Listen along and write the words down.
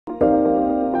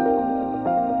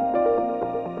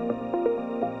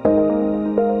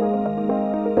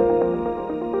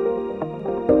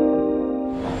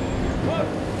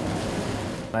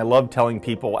I love telling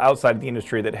people outside of the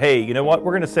industry that, hey, you know what,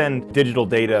 we're going to send digital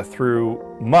data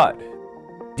through mud.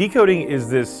 Decoding is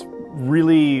this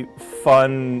really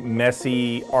fun,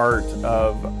 messy art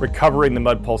of recovering the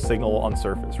mud pulse signal on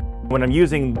surface. When I'm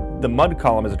using the mud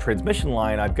column as a transmission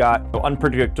line, I've got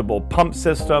unpredictable pump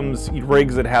systems,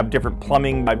 rigs that have different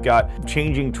plumbing. I've got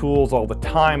changing tools all the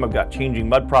time. I've got changing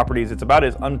mud properties. It's about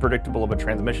as unpredictable of a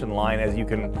transmission line as you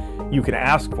can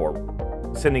ask for.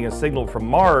 Sending a signal from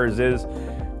Mars is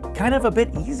kind of a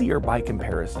bit easier by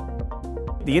comparison.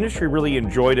 The industry really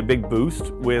enjoyed a big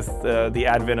boost with the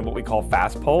advent of what we call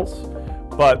fast pulse,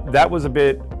 but that was a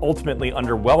bit ultimately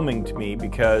underwhelming to me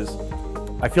because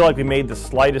I feel like we made the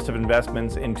slightest of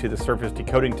investments into the surface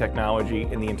decoding technology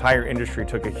and the entire industry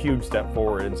took a huge step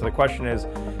forward. And so the question is,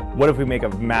 what if we make a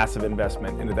massive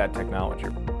investment into that technology?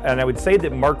 And I would say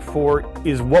that Mark IV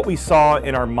is what we saw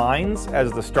in our minds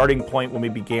as the starting point when we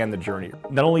began the journey.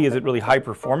 Not only is it really high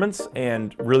performance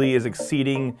and really is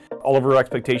exceeding all of our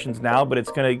expectations now, but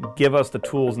it's going to give us the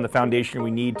tools and the foundation we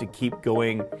need to keep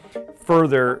going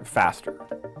further, faster.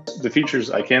 The features,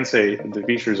 I can say the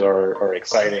features are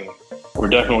exciting. We're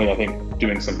definitely, I think,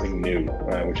 doing something new,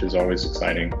 which is always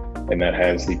exciting, and that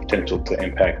has the potential to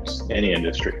impact any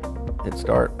industry. It's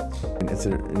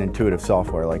an intuitive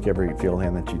software. Like every field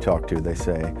hand that you talk to, they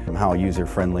say how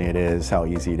user-friendly it is, how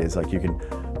easy it is. Like you can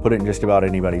put it in just about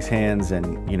anybody's hands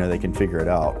and they can figure it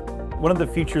out. One of the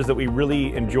features that we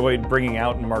really enjoyed bringing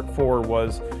out in Mark IV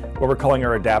was what we're calling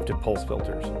our adaptive pulse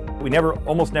filters. We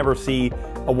almost never see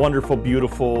a wonderful,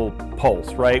 beautiful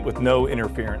pulse, right, with no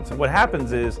interference. And what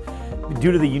happens is,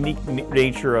 due to the unique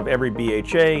nature of every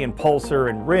BHA and pulsar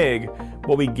and rig,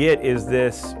 what we get is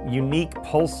this unique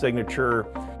pulse signature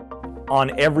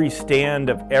on every stand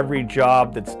of every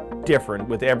job that's different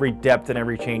with every depth and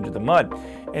every change of the mud.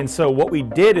 And so what we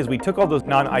did is we took all those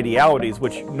non-idealities,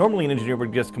 which normally an engineer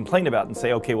would just complain about and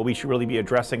say, okay, well, we should really be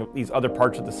addressing these other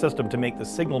parts of the system to make the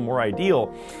signal more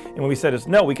ideal. And what we said is,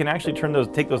 no, we can actually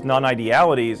take those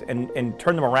non-idealities and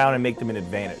turn them around and make them an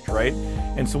advantage, right?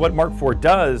 And so what Mark IV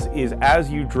does is,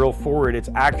 as you drill forward, it's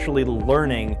actually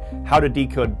learning how to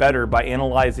decode better by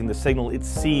analyzing the signal it's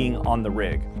seeing on the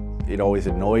rig. It always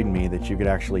annoyed me that you could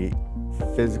actually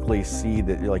physically see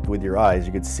that, like with your eyes,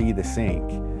 you could see the sink,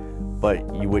 but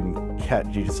you wouldn't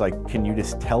catch. You just like, can you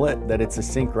just tell it that it's a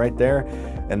sink right there?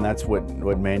 And that's what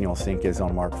manual sync is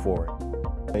on Mark IV.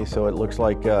 Okay, so it looks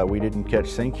like we didn't catch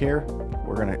sync here.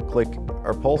 We're gonna click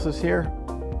our pulses here,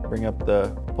 bring up the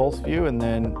pulse view, and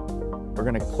then we're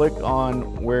gonna click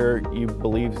on where you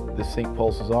believe the sync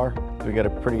pulses are. We got a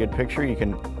pretty good picture. You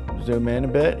can zoom in a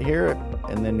bit here,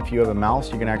 and then if you have a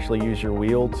mouse, you can actually use your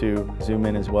wheel to zoom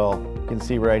in as well. You can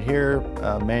see right here,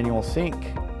 manual sync.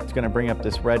 It's going to bring up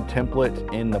this red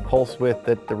template in the pulse width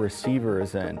that the receiver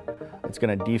is in. It's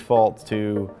going to default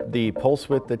to the pulse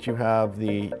width that you have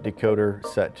the decoder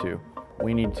set to.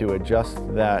 We need to adjust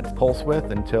that pulse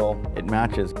width until it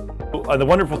matches. The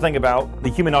wonderful thing about the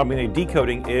human automated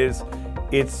decoding is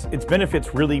its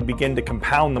benefits really begin to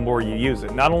compound the more you use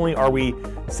it. Not only are we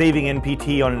saving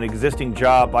NPT on an existing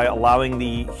job by allowing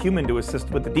the human to assist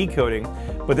with the decoding,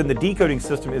 but then the decoding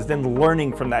system is then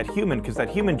learning from that human, because that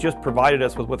human just provided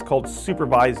us with what's called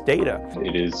supervised data.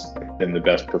 It has been the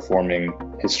best performing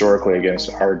historically against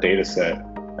our data set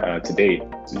to date.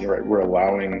 So you're right, we're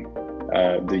allowing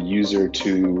the user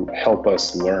to help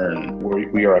us learn.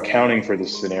 We are accounting for the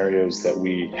scenarios that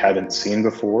we haven't seen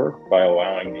before by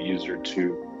allowing the user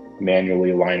to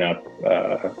manually line up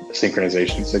a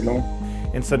synchronization signal.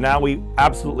 And so now we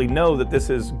absolutely know that this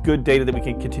is good data that we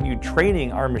can continue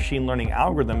training our machine learning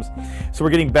algorithms. So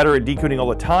we're getting better at decoding all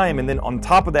the time. And then on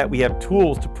top of that, we have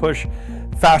tools to push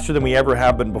faster than we ever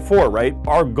have been before, right?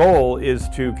 Our goal is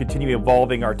to continue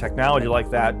evolving our technology like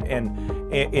that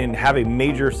and have a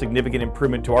major significant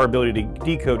improvement to our ability to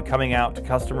decode coming out to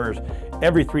customers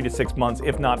every 3 to 6 months,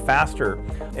 if not faster,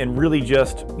 and really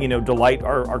just delight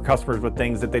our customers with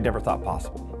things that they never thought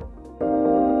possible.